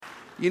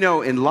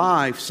in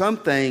life, some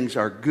things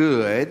are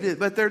good,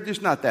 but they're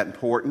just not that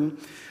important.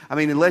 I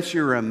mean, unless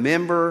you're a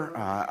member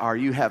or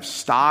you have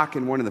stock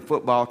in one of the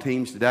football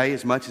teams today,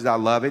 as much as I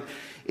love it,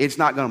 it's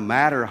not going to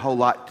matter a whole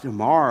lot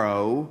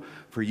tomorrow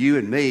for you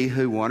and me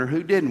who won or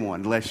who didn't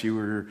win, unless you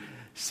were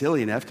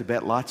silly enough to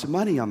bet lots of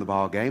money on the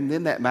ball game.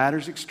 Then that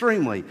matters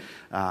extremely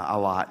a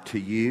lot to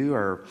you.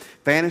 Or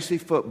fantasy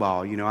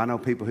football. I know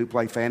people who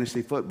play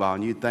fantasy football,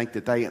 and you'd think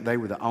that they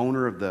were the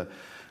owner of the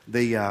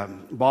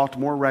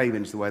Baltimore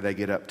Ravens, the way they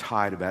get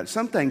uptight about it.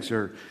 Some things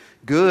are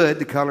good,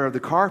 the color of the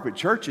carpet.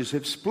 Churches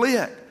have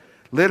split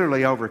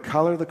literally over the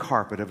color of the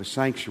carpet of a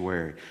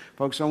sanctuary.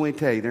 Folks, I want to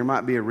tell you, there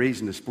might be a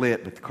reason to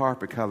split, but the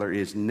carpet color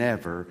is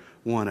never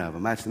one of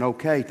them. That's an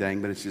okay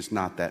thing, but it's just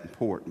not that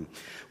important.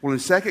 Well, in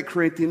 2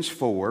 Corinthians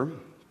 4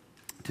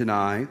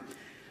 tonight,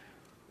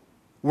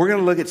 we're going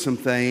to look at some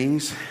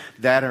things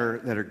that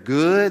are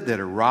good,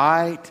 that are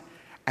right,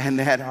 and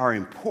that are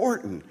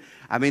important.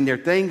 I mean, they're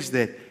things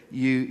that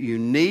you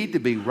need to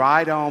be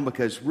right on,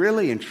 because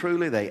really and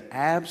truly they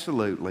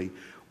absolutely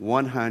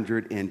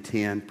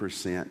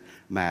 110%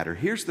 matter.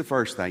 Here's the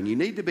first thing. You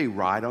need to be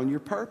right on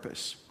your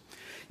purpose.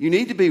 You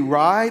need to be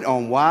right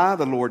on why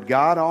the Lord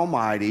God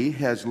Almighty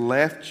has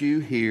left you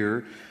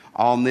here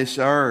on this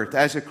earth.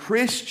 As a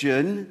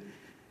Christian,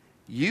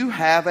 you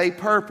have a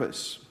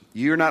purpose.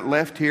 You're not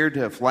left here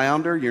to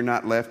flounder. You're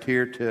not left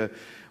here to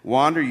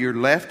wander. You're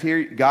left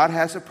here. God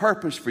has a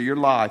purpose for your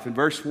life. In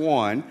verse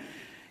 1,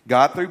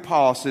 God through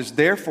Paul says,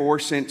 therefore,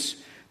 since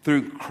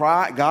through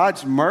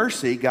God's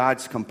mercy,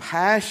 God's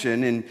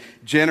compassion and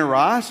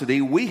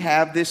generosity, we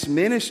have this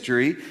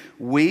ministry,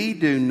 we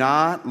do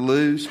not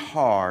lose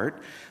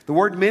heart. The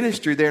word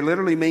ministry there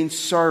literally means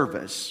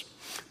service.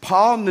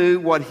 Paul knew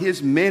what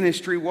his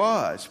ministry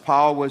was.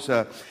 Paul was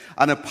an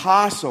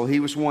apostle. He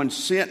was one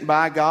sent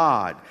by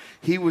God.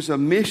 He was a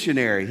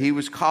missionary. He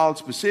was called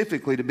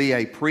specifically to be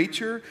a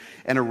preacher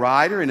and a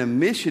writer and a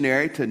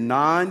missionary to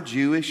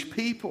non-Jewish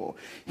people.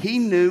 He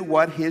knew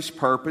what his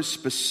purpose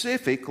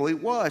specifically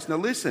was. Now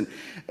listen,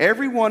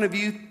 every one of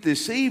you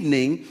this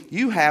evening,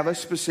 you have a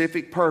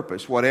specific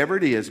purpose, whatever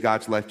it is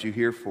God's left you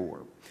here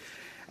for.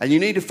 And you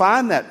need to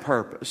find that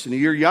purpose. And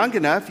you're young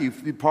enough,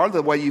 part of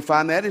the way you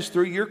find that is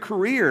through your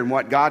career and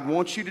what God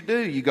wants you to do.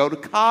 You go to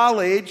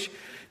college,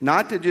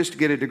 not to just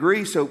get a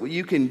degree so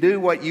you can do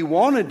what you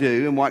want to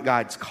do and what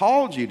God's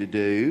called you to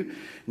do,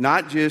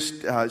 not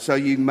just so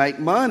you can make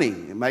money.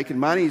 Making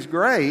money is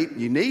great.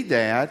 You need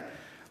that.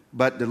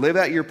 But to live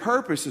out your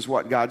purpose is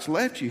what God's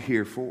left you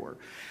here for.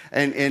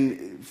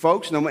 And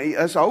folks,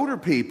 us older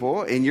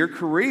people in your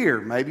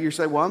career, maybe you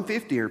say, well, I'm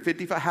 50 or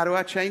 55. How do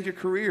I change a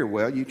career?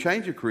 Well, you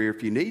change a career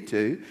if you need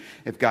to,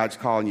 if God's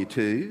calling you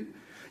to.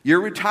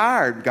 You're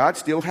retired. God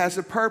still has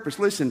a purpose.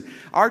 Listen,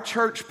 our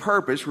church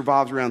purpose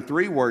revolves around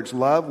 3 words: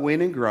 love, win,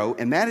 and grow.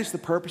 And that is the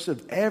purpose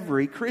of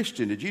every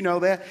Christian. Did you know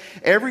that?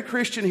 Every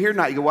Christian here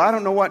tonight, you go, well, I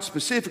don't know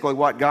specifically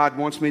what God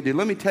wants me to do.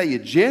 Let me tell you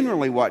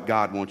generally what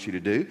God wants you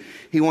to do.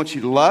 He wants you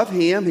to love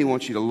Him. He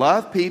wants you to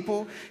love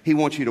people. He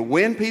wants you to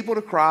win people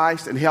to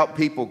Christ and help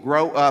people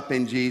grow up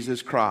in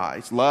Jesus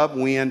Christ. Love,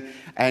 win,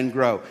 and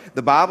grow.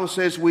 The Bible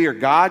says we are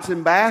God's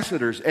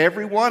ambassadors.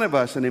 Every one of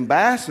us. An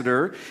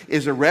ambassador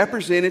is a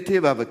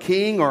representative of a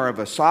king or of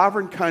a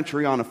sovereign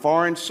country on a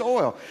foreign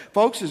soil.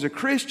 Folks, as a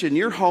Christian,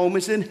 your home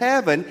is in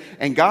heaven,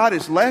 and God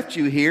has left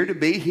you here to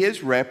be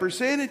His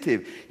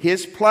representative,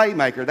 His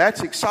playmaker.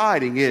 That's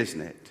exciting, isn't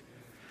it?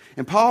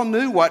 And Paul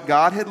knew what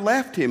God had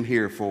left him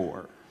here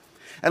for.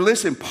 And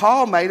listen,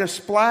 Paul made a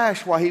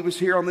splash while he was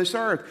here on this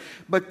earth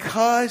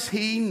because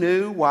he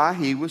knew why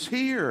he was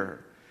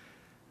here.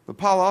 But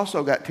Paul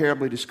also got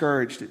terribly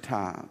discouraged at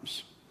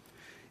times.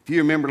 If you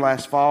remember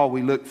last fall,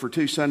 we looked for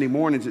 2 Sunday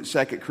mornings at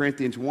 2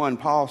 Corinthians 1.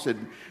 Paul said,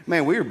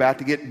 man, we were about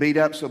to get beat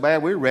up so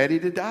bad, we were ready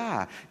to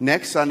die.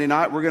 Next Sunday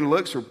night, we're going to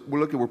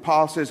look at where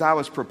Paul says, I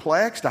was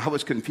perplexed, I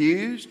was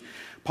confused.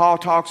 Paul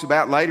talks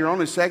about later on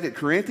in 2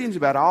 Corinthians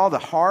about all the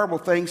horrible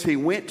things he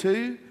went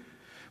to.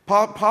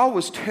 Paul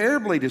was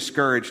terribly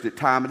discouraged at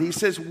times. And he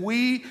says,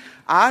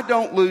 I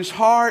don't lose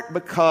heart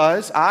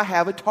because I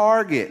have a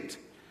target.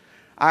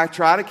 I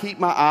try to keep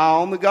my eye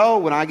on the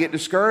goal when I get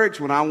discouraged,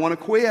 when I want to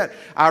quit.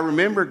 I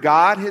remember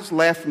God has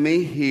left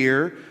me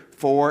here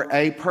for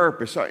a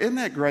purpose. So isn't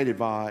that great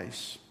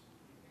advice?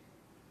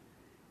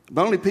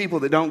 The only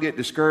people that don't get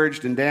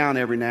discouraged and down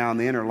every now and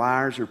then are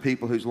liars or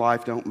people whose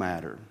life don't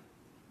matter.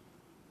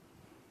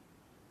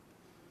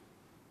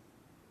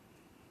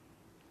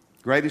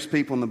 Greatest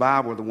people in the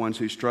Bible are the ones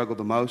who struggle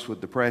the most with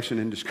depression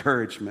and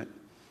discouragement.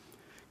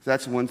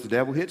 That's the ones the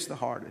devil hits the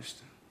hardest.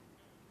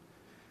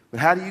 But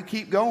how do you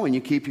keep going?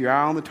 You keep your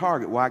eye on the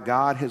target, why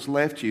God has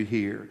left you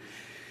here.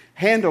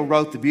 Handel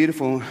wrote the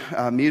beautiful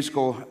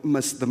musical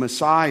The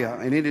Messiah,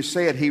 and it is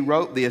said he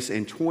wrote this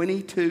in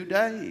 22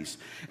 days.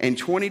 In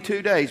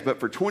 22 days, but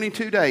for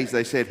 22 days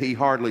they said he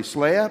hardly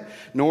slept,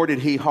 nor did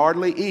he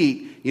hardly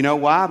eat. You know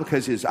why?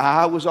 Because his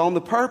eye was on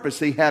the purpose.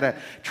 He had a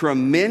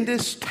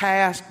tremendous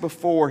task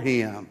before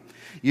him.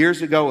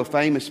 Years ago, a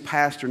famous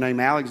pastor named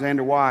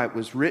Alexander Whyte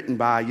was written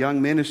by a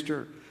young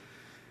minister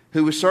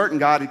who was certain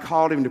God had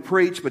called him to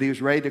preach, but he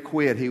was ready to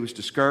quit. He was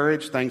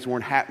discouraged. Things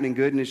weren't happening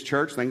good in his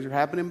church. Things were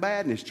happening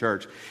bad in his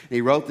church. And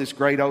he wrote this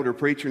great older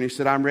preacher, and he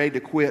said, I'm ready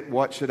to quit.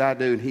 What should I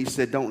do? And he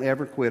said, don't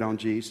ever quit on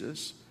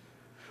Jesus.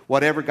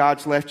 Whatever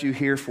God's left you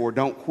here for,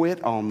 don't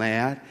quit on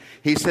that.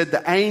 He said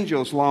the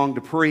angels long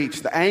to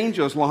preach. The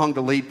angels long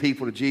to lead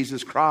people to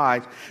Jesus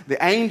Christ.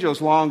 The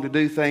angels long to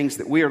do things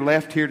that we are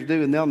left here to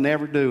do, and they'll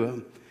never do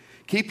them.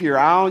 Keep your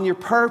eye on your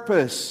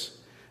purpose.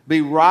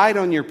 Be right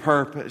on your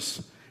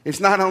purpose. It's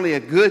not only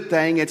a good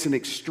thing, it's an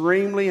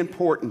extremely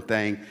important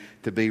thing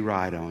to be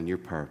right on your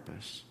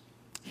purpose.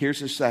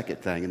 Here's the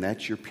second thing, and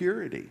that's your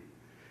purity.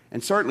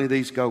 And certainly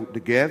these go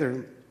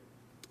together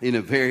in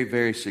a very,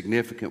 very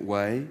significant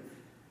way.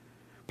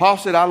 Paul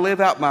said, I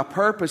live out my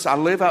purpose. I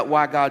live out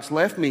why God's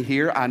left me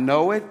here. I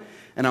know it,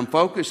 and I'm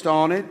focused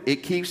on it. It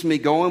keeps me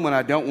going when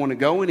I don't want to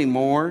go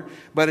anymore.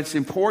 But it's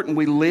important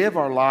we live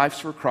our lives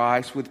for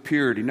Christ with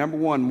purity. Number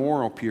one,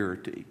 moral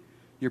purity.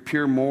 You're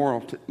pure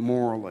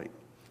morally.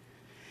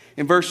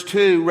 In verse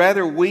 2,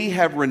 rather we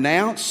have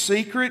renounced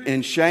secret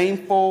and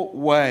shameful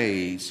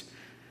ways.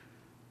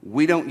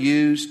 We don't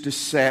use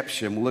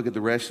deception. We'll look at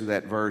the rest of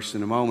that verse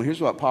in a moment.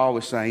 Here's what Paul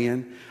was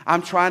saying.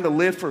 I'm trying to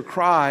live for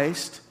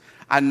Christ.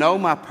 I know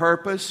my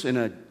purpose in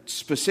a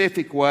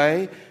specific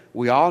way.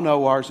 We all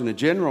know ours in a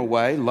general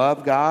way.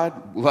 Love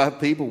God,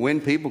 love people, win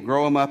people,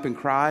 grow them up in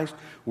Christ.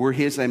 We're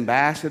His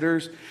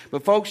ambassadors.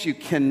 But folks, you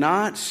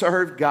cannot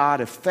serve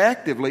God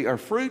effectively or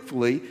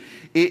fruitfully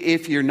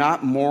if you're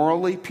not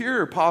morally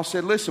pure. Paul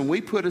said, listen, we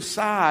put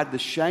aside the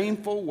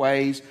shameful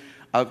ways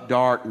of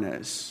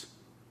darkness.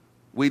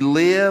 We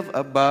live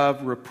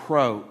above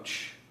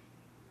reproach.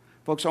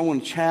 Folks, I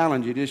want to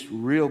challenge you just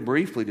real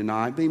briefly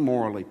tonight. Be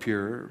morally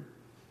pure.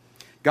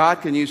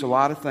 God can use a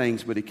lot of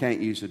things, but He can't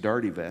use a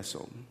dirty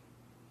vessel.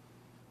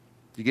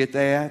 You get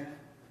that?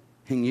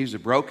 He can use a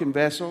broken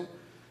vessel.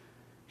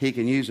 He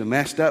can use a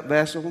messed up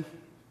vessel.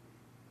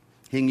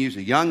 He can use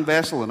a young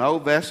vessel, an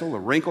old vessel, a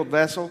wrinkled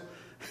vessel.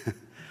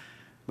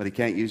 But He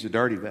can't use a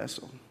dirty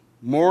vessel.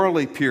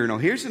 Morally pure. Now,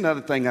 here's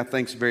another thing I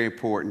think is very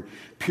important.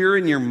 Pure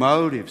in your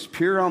motives.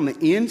 Pure on the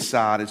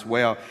inside as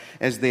well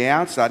as the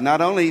outside.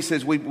 Not only, he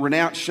says, we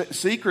renounce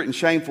secret and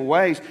shameful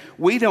ways.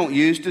 We don't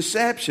use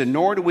deception,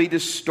 nor do we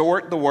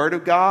distort the Word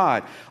of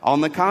God. On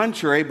the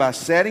contrary, by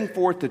setting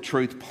forth the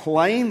truth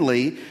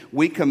plainly,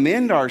 we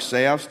commend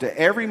ourselves to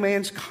every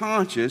man's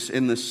conscience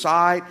in the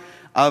sight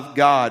of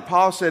God.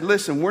 Paul said,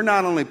 listen, we're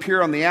not only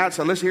pure on the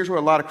outside. Listen, here's where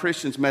a lot of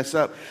Christians mess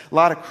up. A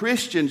lot of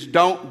Christians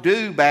don't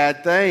do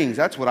bad things.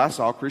 That's what I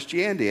saw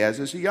Christianity as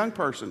a young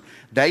person.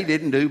 They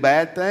didn't do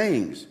bad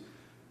things.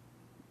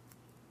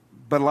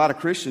 But a lot of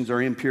Christians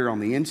are impure on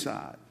the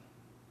inside.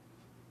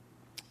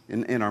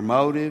 In our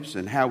motives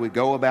and how we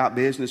go about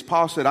business.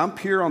 Paul said, I'm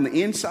pure on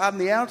the inside and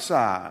the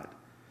outside.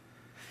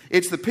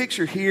 It's the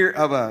picture here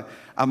of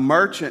a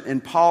merchant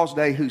in Paul's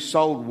day who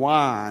sold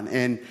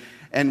wine.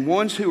 And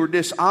ones who were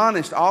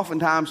dishonest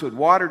oftentimes would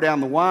water down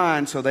the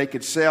wine so they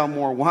could sell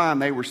more wine.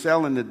 They were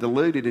selling the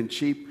diluted and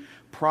cheap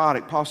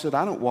product. Paul said,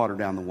 I don't water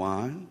down the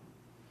wine.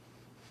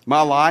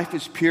 My life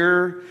is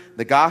pure.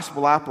 The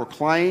gospel I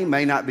proclaim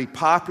may not be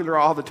popular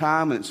all the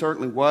time, and it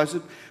certainly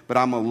wasn't, but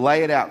I'm going to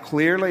lay it out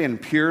clearly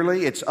and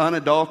purely. It's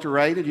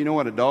unadulterated. You know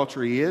what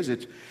adultery is?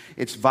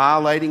 It's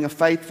violating a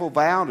faithful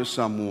vow to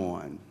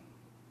someone.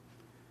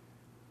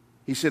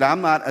 He said,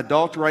 I'm not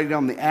adulterated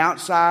on the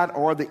outside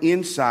or the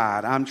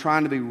inside. I'm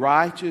trying to be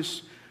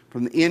righteous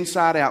from the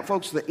inside out.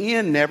 Folks, the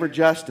end never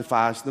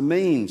justifies the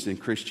means in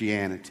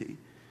Christianity.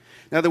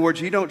 In other words,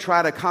 you don't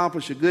try to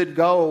accomplish a good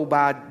goal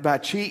by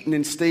cheating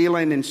and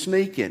stealing and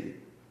sneaking.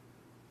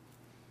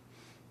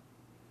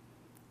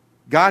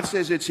 God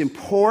says it's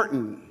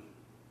important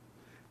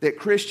that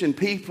Christian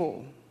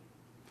people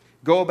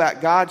go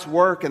about God's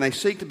work and they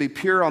seek to be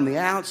pure on the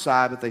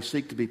outside, but they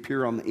seek to be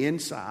pure on the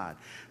inside.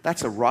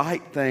 That's a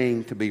right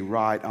thing to be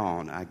right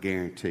on, I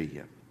guarantee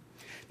you.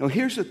 Now,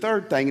 here's the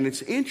third thing, and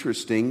it's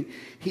interesting.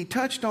 He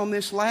touched on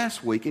this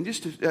last week, and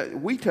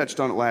we touched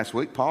on it last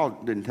week. Paul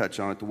didn't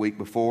touch on it the week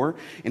before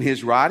in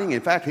his writing.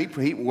 In fact,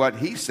 what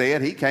he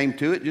said, he came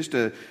to it just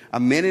a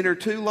minute or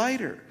two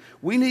later.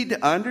 We need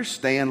to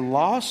understand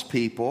lost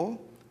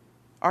people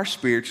are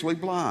spiritually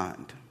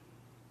blind.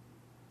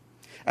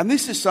 And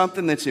this is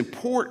something that's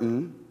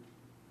important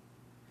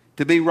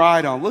to be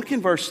right on. Look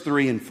in verse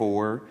 3 and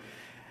 4.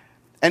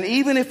 And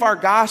even if our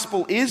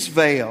gospel is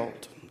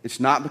veiled, it's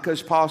not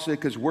because Paul said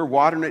because we're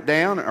watering it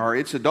down or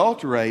it's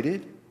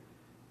adulterated.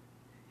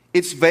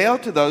 It's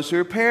veiled to those who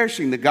are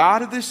perishing. The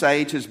God of this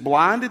age has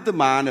blinded the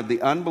mind of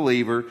the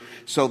unbeliever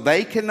so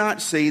they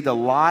cannot see the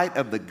light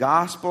of the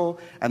gospel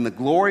and the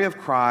glory of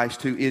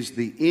Christ, who is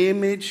the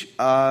image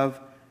of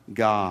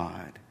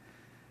God.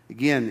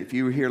 Again, if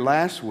you were here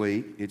last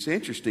week, it's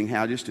interesting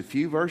how just a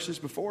few verses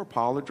before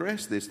Paul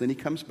addressed this, then he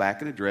comes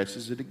back and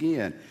addresses it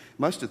again.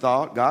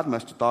 God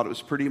must have thought it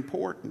was pretty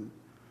important.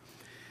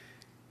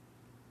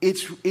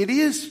 It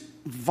is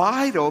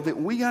vital that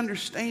we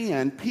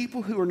understand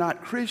people who are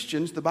not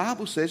Christians, the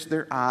Bible says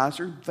their eyes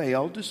are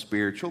veiled to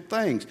spiritual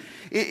things.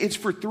 It's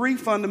for three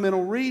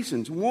fundamental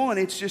reasons. One,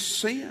 it's just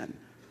sin.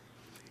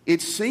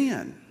 It's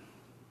sin.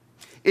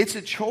 It's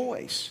a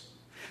choice.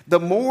 The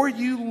more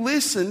you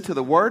listen to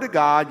the Word of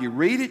God, you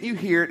read it, you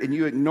hear it, and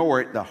you ignore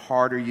it, the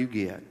harder you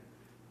get.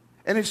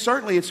 And it's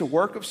a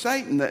work of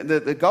Satan.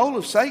 The goal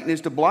of Satan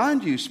is to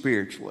blind you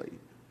spiritually.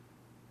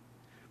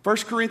 1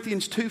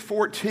 Corinthians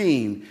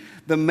 2:14,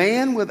 the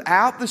man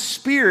without the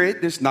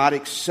Spirit does not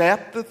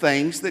accept the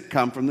things that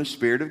come from the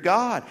Spirit of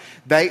God.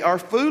 They are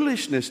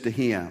foolishness to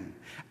him,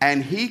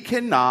 and he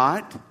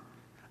cannot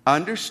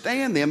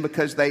understand them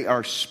because they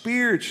are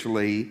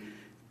spiritually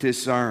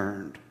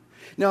discerned.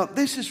 Now,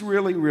 this is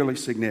really, really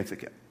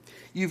significant.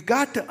 You've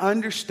got to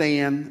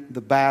understand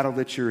the battle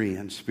that you're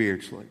in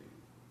spiritually.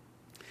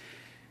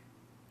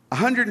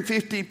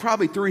 150,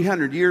 probably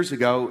 300 years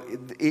ago,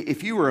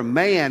 if you were a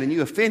man and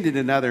you offended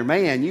another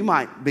man, you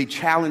might be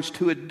challenged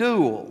to a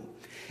duel.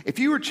 If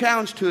you were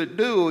challenged to a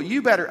duel,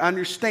 you better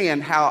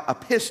understand how a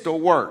pistol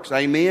works.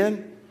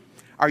 Amen?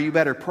 Or you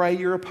better pray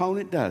your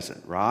opponent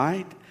doesn't,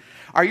 right?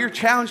 Or you're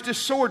challenged to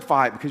sword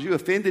fight because you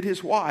offended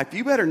his wife.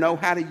 You better know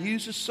how to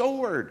use a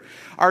sword.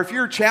 Or if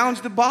you're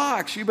challenged to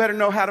box, you better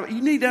know how to. You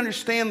need to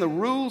understand the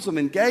rules of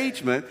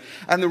engagement.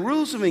 And the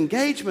rules of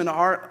engagement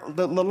are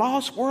the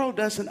lost world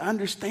doesn't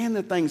understand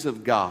the things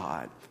of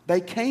God. They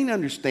can't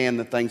understand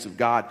the things of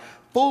God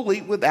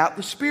fully without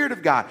the Spirit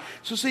of God.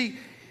 So see,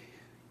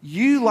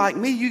 you, like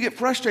me, you get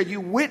frustrated. You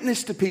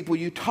witness to people.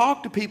 You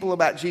talk to people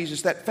about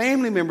Jesus, that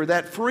family member,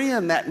 that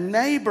friend, that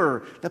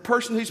neighbor, the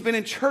person who's been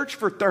in church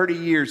for 30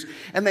 years,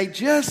 and they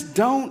just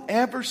don't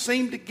ever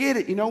seem to get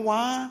it. You know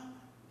why?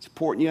 It's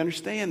important you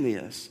understand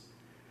this.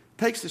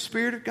 It takes the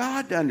Spirit of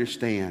God to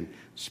understand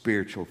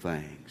spiritual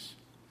things.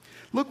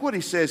 Look what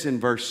he says in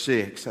verse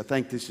 6. I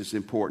think this is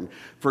important.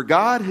 For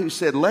God, who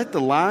said, let the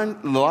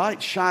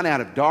light shine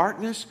out of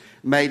darkness,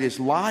 made his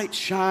light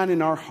shine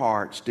in our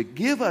hearts to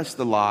give us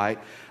the light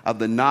of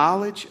the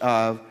knowledge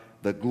of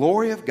the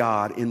glory of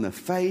God in the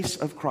face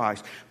of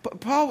Christ.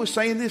 Paul was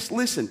saying this.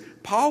 Listen,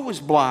 Paul was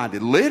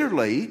blinded,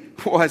 literally,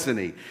 wasn't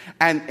he?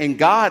 And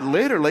God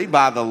literally,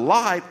 by the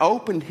light,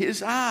 opened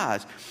his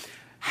eyes.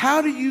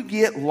 How do you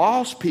get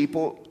lost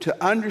people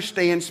to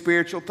understand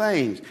spiritual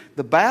things?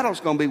 The battle's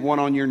going to be one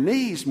on your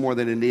knees more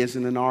than it is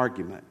in an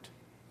argument.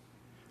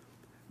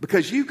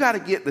 Because you've got to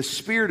get the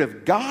Spirit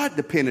of God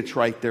to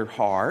penetrate their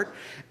heart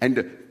and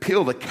to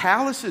peel the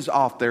calluses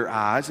off their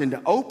eyes and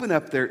to open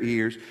up their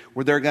ears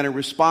where they're going to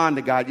respond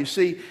to God. You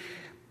see,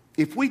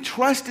 if we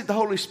trusted the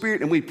Holy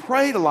Spirit and we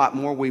prayed a lot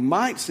more, we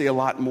might see a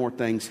lot more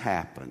things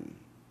happen.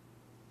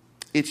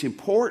 It's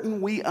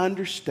important we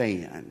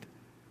understand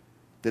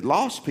that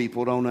lost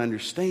people don't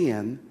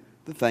understand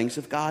the things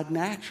of God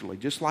naturally,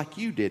 just like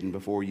you didn't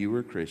before you were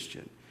a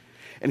Christian.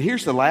 And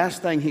here's the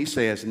last thing he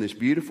says in this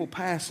beautiful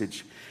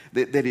passage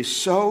that is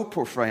so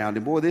profound.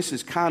 And boy, this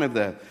is kind of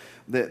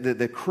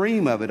the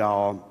cream of it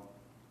all.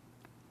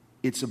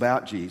 It's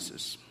about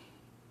Jesus.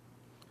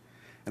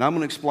 And I'm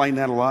going to explain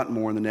that a lot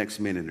more in the next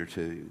minute or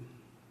two.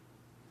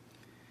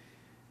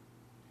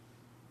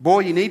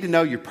 Boy, you need to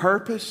know your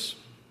purpose.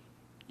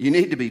 You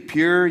need to be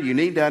pure. You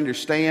need to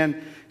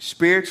understand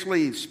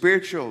spiritually.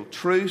 Spiritual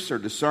truths are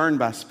discerned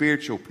by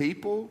spiritual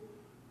people.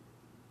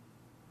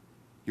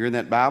 You're in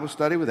that Bible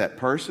study with that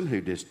person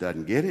who just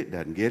doesn't get it.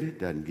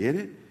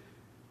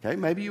 Okay,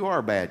 maybe you are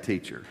a bad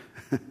teacher.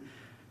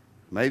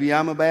 Maybe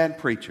I'm a bad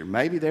preacher.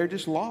 Maybe they're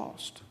just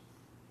lost.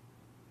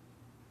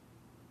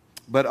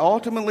 But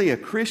ultimately, a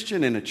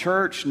Christian in a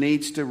church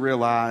needs to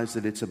realize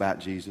that it's about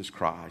Jesus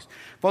Christ.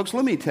 Folks,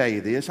 let me tell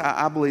you this.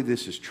 I believe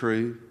this is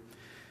true.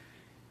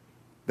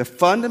 The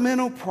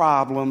fundamental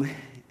problem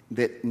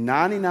that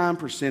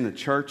 99% of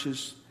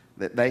churches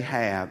that they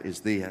have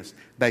is this.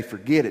 They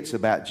forget it's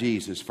about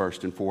Jesus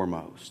first and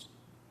foremost.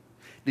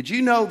 Did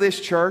you know this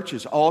church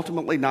is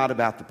ultimately not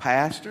about the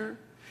pastor?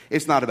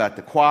 It's not about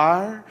the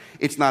choir.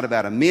 It's not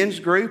about a men's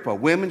group, a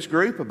women's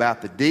group,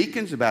 about the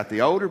deacons, about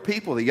the older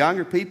people, the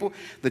younger people.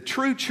 The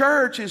true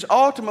church is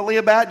ultimately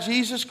about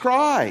Jesus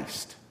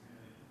Christ.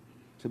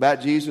 It's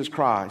about Jesus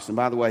Christ. And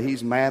by the way,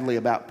 he's madly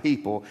about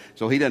people,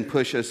 so he doesn't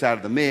push us out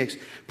of the mix.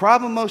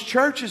 Problem, most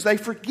churches, they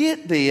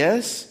forget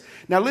this.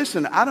 Now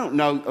listen, I don't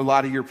know a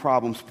lot of your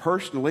problems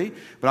personally,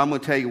 but I'm going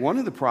to tell you one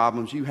of the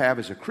problems you have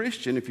as a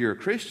Christian, if you're a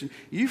Christian,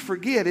 you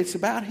forget it's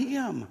about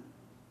him.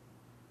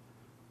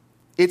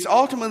 It's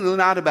ultimately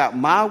not about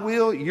my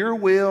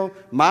will,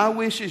 my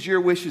wishes,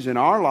 your wishes in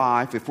our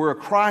life. If we're a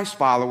Christ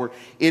follower,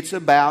 it's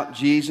about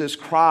Jesus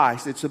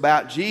Christ. It's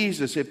about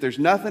Jesus. If there's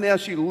nothing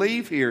else you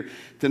leave here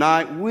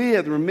tonight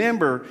with,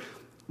 remember,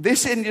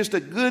 this isn't just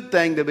a good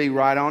thing to be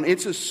right on.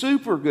 It's a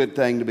super good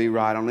thing to be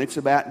right on. It's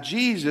about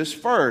Jesus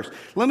first.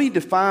 Let me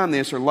define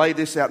this or lay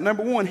this out.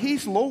 Number one,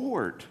 he's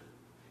Lord.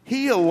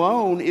 He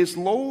alone is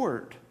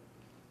Lord.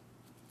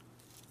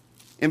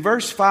 In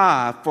verse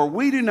 5, for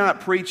we do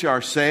not preach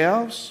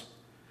ourselves,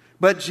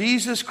 but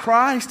Jesus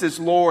Christ as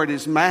Lord,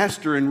 as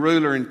Master and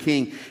Ruler and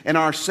King, and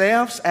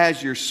ourselves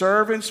as your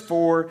servants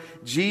for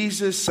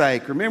Jesus'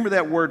 sake. Remember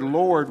that word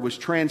Lord was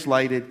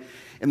translated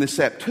in the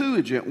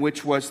Septuagint,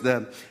 which was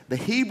the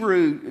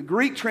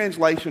Greek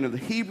translation of the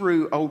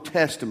Hebrew Old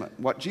Testament,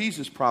 what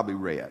Jesus probably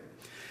read.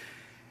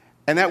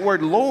 And that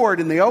word Lord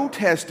in the Old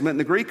Testament, in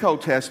the Greek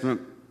Old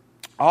Testament,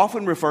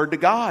 often referred to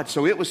God.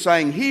 So it was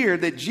saying here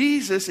that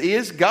Jesus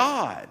is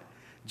God.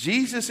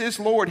 Jesus is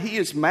Lord. He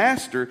is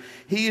Master.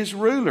 He is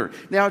ruler.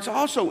 Now, it's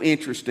also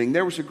interesting.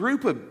 There was a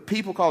group of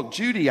people called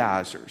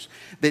Judaizers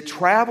that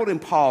traveled in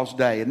Paul's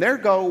day, and their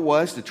goal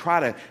was to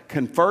try to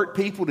convert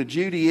people to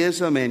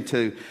Judaism and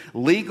to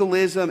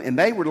legalism, and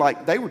they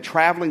were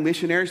traveling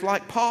missionaries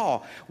like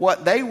Paul.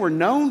 What they were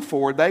known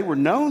for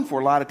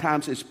a lot of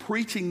times is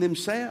preaching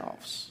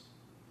themselves.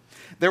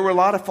 There were a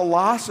lot of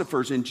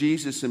philosophers in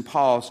Jesus and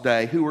Paul's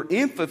day who were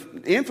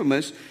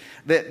infamous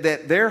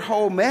that their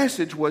whole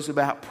message was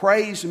about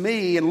praise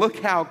me and look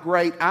how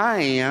great I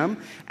am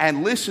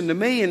and listen to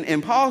me.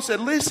 And Paul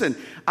said, listen,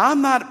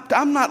 I'm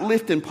not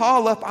lifting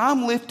Paul up,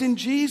 I'm lifting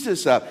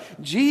Jesus up.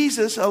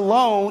 Jesus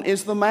alone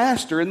is the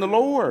Master and the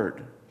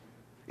Lord.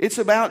 It's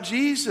about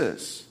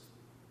Jesus.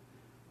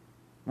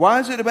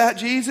 Why is it about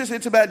Jesus?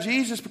 It's about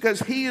Jesus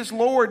because He is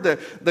Lord.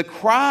 The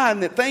cry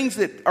and the things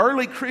that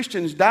early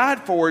Christians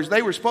died for is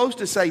they were supposed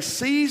to say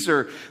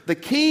Caesar, the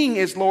king,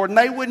 is Lord, and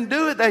they wouldn't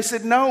do it. They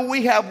said, no,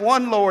 we have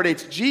one Lord.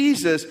 It's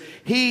Jesus.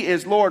 He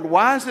is Lord.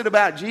 Why is it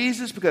about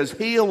Jesus? Because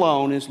He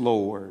alone is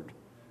Lord.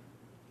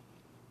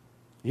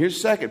 Here's the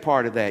second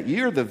part of that.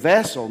 You're the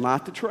vessel,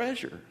 not the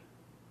treasure.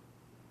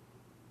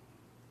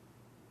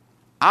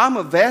 I'm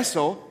a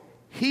vessel.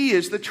 He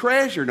is the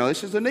treasure. Now,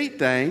 this is the neat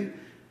thing.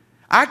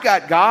 I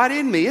got God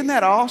in me. Isn't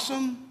that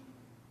awesome?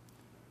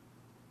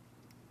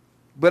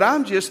 But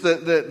I'm just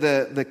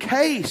the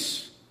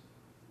case.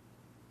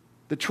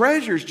 The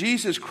treasure is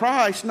Jesus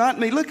Christ, not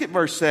me. Look at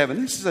verse 7.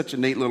 This is such a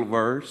neat little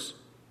verse.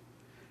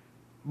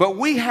 But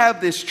we have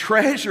this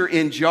treasure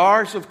in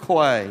jars of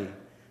clay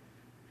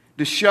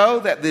to show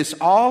that this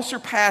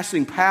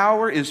all-surpassing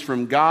power is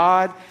from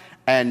God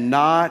and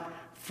not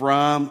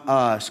from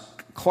us.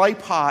 Clay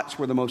pots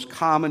were the most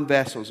common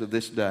vessels of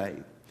this day.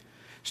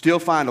 Still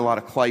find a lot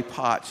of clay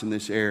pots in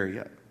this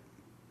area.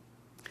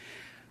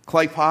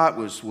 Clay pot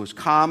was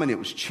common, it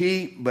was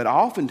cheap, but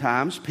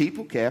oftentimes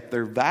people kept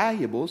their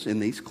valuables in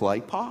these clay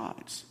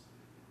pots.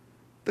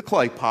 The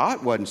clay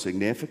pot wasn't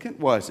significant,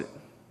 was it?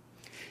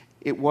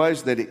 It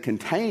was that it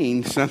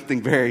contained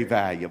something very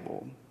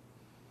valuable.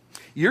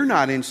 You're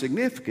not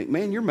insignificant,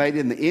 man. You're made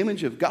in the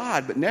image of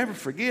God, but never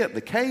forget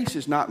the case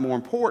is not more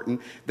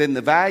important than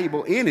the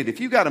valuable in it. If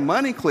you got a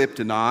money clip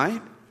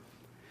tonight,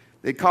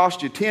 it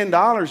cost you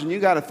 $10 and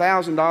you got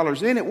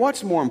 $1,000 in it.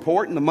 What's more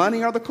important, the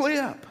money or the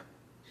clip?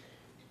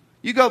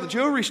 You go to the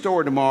jewelry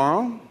store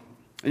tomorrow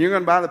and you're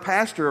going to buy the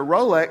pastor a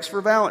Rolex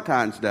for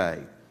Valentine's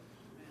Day.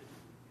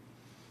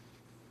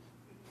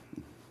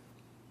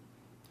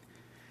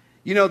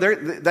 You know,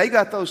 they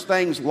got those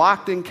things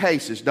locked in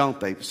cases, don't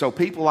they? So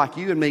people like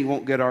you and me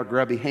won't get our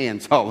grubby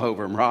hands all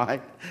over them,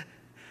 right?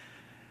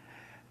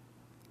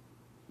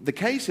 The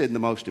case isn't the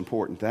most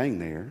important thing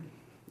there.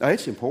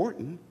 It's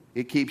important.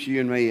 It keeps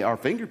you and me, our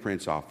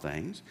fingerprints off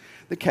things.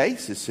 The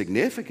case is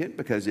significant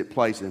because it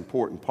plays an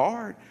important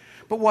part.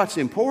 But what's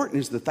important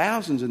is the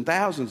thousands and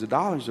thousands of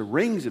dollars of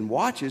rings and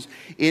watches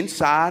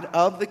inside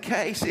of the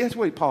case. See, that's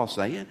what Paul's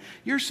saying.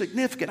 You're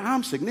significant,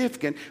 I'm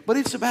significant, but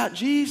it's about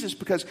Jesus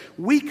because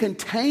we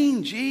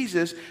contain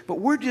Jesus, but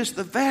we're just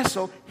the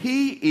vessel.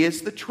 He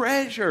is the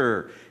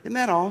treasure. Isn't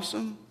that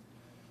awesome?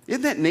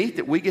 Isn't that neat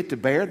that we get to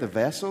bear the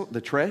vessel, the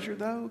treasure,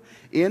 though,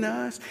 in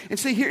us? And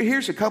see,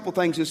 here's a couple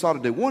things this ought to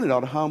do. One, it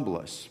ought to humble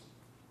us.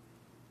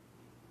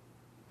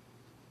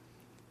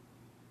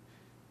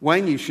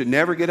 Wayne, you should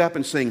never get up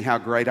and sing How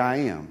Great I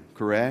Am,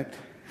 correct?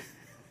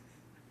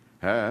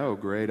 How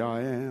great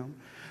I am.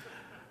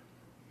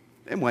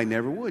 And Wayne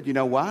never would. You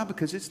know why?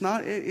 Because it's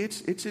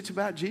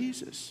about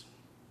Jesus.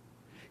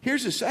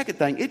 Here's the second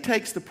thing. It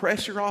takes the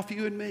pressure off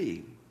you and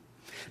me.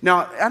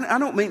 Now, I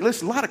don't mean,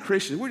 listen, a lot of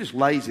Christians, we're just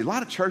lazy. A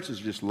lot of churches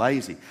are just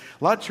lazy.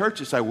 A lot of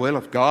churches say, well,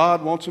 if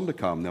God wants them to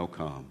come, they'll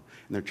come.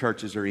 And their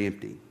churches are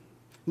empty.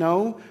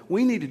 No,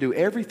 we need to do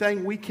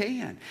everything we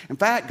can. In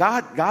fact,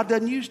 God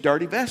doesn't use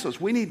dirty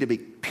vessels. We need to be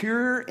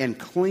pure and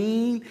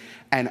clean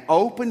and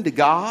open to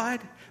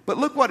God. But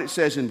look what it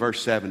says in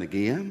verse 7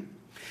 again.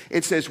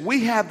 It says,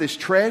 we have this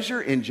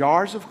treasure in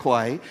jars of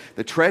clay.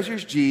 The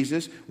treasure's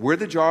Jesus. We're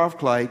the jar of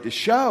clay to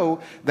show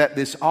that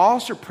this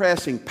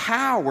all-surpassing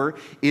power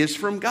is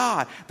from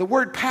God. The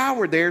word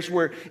power there is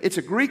where it's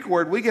a Greek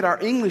word. We get our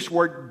English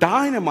word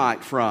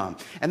dynamite from.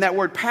 And that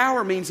word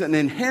power means an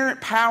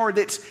inherent power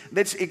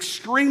that's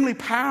extremely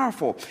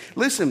powerful.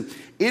 Listen,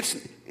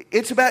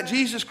 it's about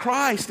Jesus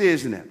Christ,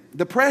 isn't it?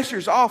 The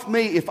pressure's off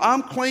me. If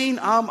I'm clean,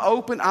 I'm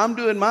open, I'm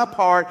doing my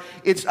part,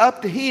 it's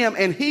up to Him,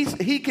 and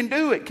He can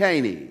do it,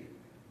 can't He?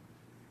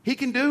 He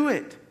can do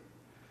it.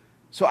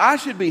 So I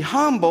should be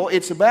humble.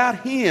 It's about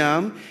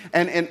Him,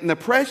 and the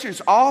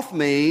pressure's off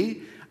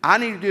me. I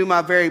need to do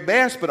my very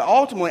best, but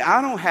ultimately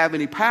I don't have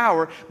any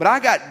power, but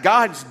I got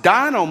God's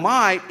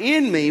dynamite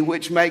in me,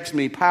 which makes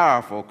me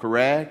powerful,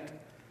 correct?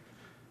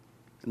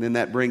 And then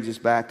that brings us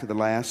back to the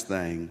last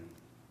thing.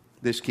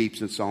 This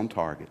keeps us on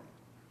target.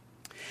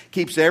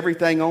 Keeps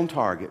everything on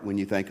target when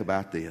you think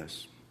about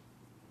this.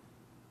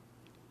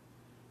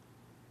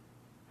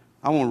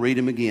 I want to read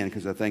them again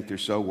because I think they're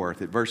so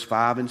worth it. Verse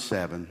 5 and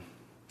 7.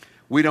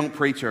 We don't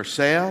preach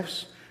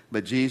ourselves,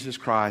 but Jesus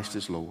Christ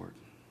is Lord.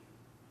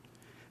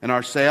 And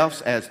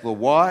ourselves as the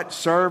what?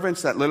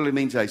 Servants. That literally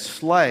means a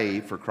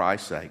slave for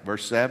Christ's sake.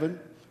 Verse 7.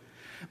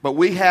 But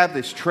we have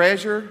this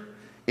treasure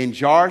in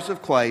jars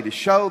of clay to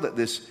show that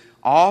this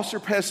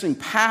all-surpassing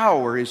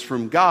power is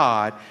from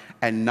God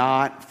and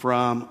not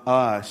from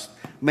us.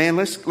 Man,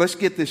 let's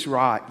get this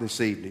right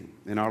this evening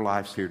in our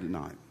lives here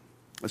tonight.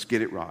 Let's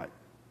get it right.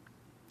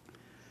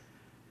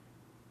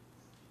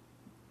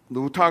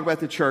 We'll talk about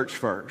the church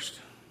first.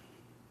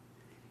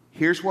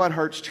 Here's what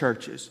hurts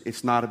churches.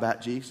 It's not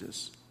about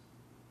Jesus.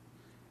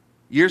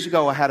 Years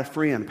ago, I had a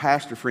friend, a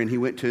pastor friend. He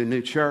went to a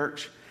new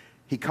church.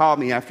 He called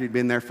me after he'd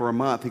been there for a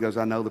month. He goes,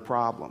 I know the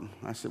problem.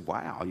 I said,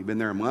 wow, you've been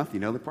there a month, you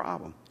know the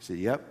problem. He said,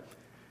 yep.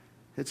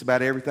 It's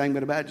about everything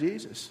but about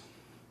Jesus.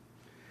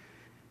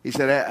 He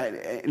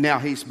said, now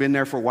he's been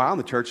there for a while and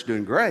the church is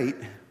doing great.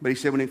 But he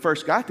said when he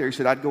first got there, he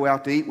said, I'd go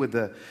out to eat with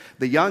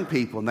the young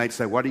people. And they'd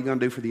say, what are you going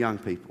to do for the young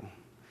people?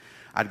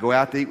 I'd go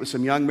out to eat with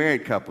some young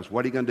married couples.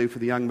 What are you going to do for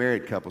the young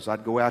married couples?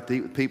 I'd go out to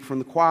eat with people from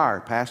the choir.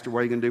 Pastor,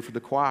 what are you going to do for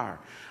the choir?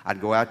 I'd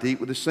go out to eat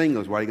with the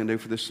singles. What are you going to do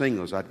for the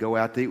singles? I'd go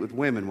out to eat with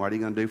women. What are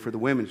you going to do for the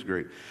women's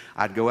group?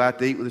 I'd go out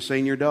to eat with the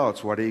senior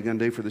adults. What are you going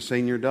to do for the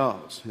senior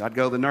adults? I'd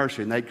go to the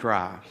nursery and they'd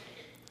cry.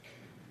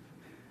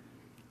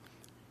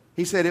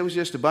 He said it was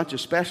just a bunch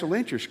of special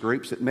interest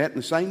groups that met in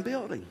the same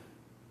building.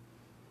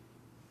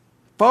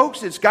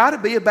 Folks, it's got to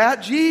be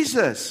about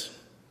Jesus.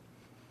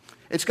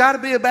 It's got to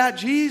be about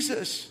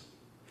Jesus.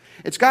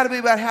 It's got to be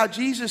about how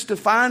Jesus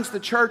defines the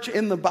church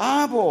in the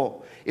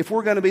Bible if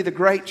we're going to be the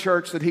great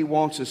church that He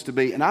wants us to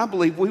be. And I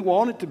believe we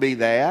want it to be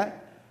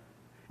that.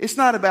 It's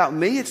not about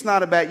me. It's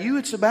not about you.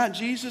 It's about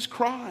Jesus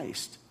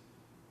Christ.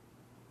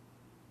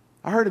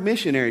 I heard a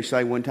missionary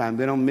say one time,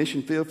 been on the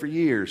mission field for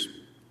years,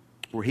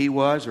 where he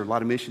was, there were a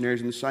lot of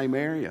missionaries in the same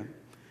area.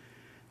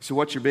 So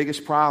what's your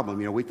biggest problem?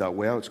 We thought,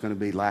 well, it's going to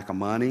be lack of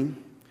money.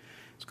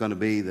 It's going to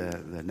be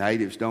the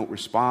natives don't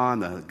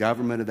respond. The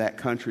government of that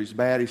country is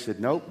bad. He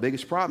said, nope,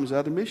 biggest problem is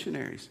other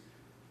missionaries.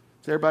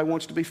 So everybody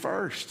wants to be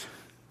first.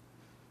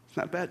 It's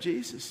not about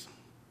Jesus.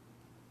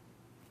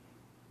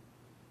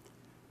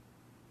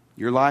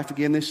 Your life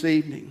again this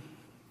evening.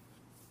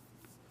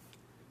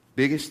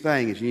 Biggest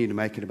thing is you need to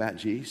make it about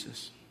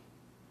Jesus.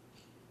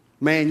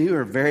 Man, you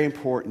are very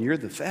important. You're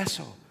the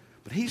vessel,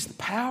 but He's the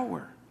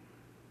power.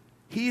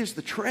 He is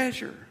the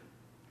treasure.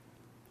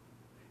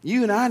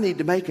 You and I need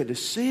to make a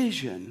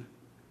decision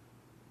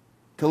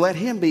to let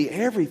Him be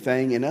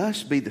everything and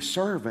us be the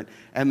servant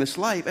and the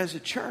slave. As a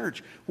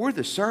church, we're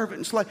the servant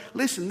and slave.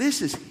 Listen,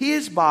 this is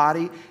His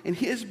body and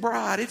His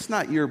bride. It's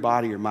not your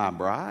body or my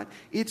bride.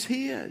 It's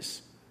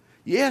His.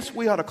 Yes,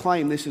 we ought to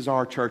claim this is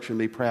our church and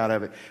be proud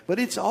of it, but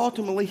it's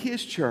ultimately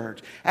His church.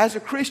 As a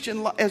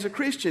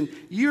Christian,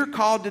 you're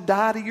called to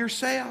die to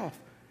yourself.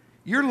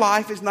 Your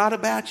life is not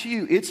about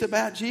you. It's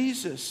about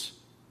Jesus.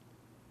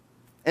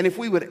 And if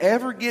we would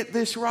ever get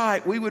this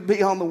right, we would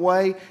be on the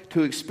way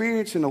to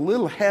experiencing a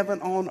little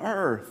heaven on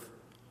earth.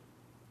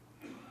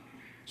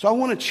 So I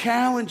want to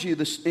challenge you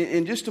this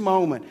in just a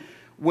moment.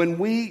 When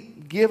we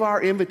give our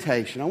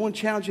invitation, I want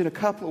to challenge you in a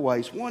couple of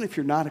ways. One, if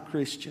you're not a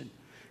Christian,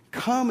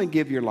 come and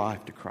give your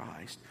life to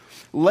Christ.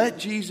 Let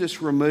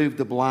Jesus remove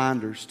the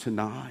blinders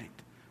tonight.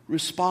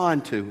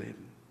 Respond to Him.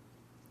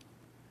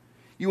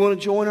 You want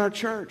to join our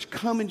church?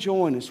 Come and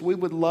join us. We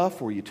would love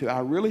for you to. I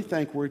really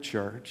think we're a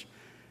church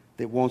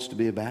that wants to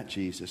be about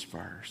Jesus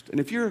first. And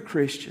if you're a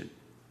Christian,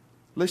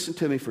 listen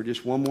to me for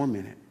just one more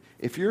minute.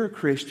 If you're a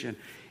Christian,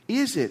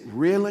 is it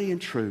really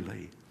and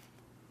truly,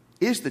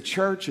 is the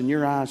church in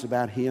your eyes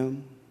about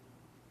Him?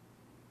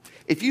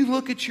 If you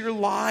look at your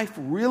life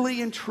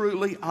really and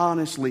truly,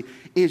 honestly,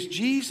 is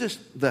Jesus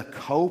the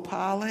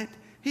co-pilot?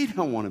 He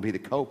don't want to be the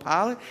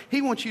co-pilot.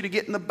 He wants you to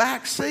get in the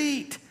back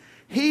seat.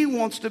 He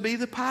wants to be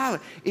the pilot.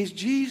 Is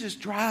Jesus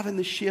driving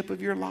the ship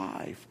of your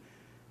life?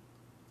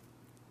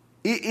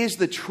 Is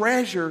the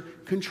treasure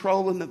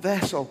controlling the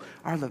vessel,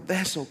 or the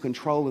vessel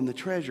controlling the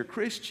treasure?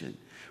 Christian,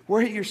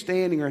 where you're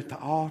standing or at the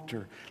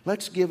altar,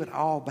 let's give it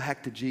all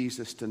back to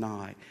Jesus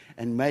tonight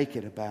and make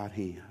it about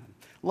Him.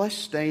 Let's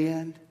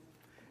stand,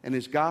 and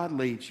as God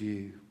leads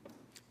you,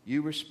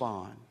 you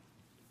respond.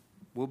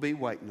 We'll be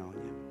waiting on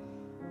you.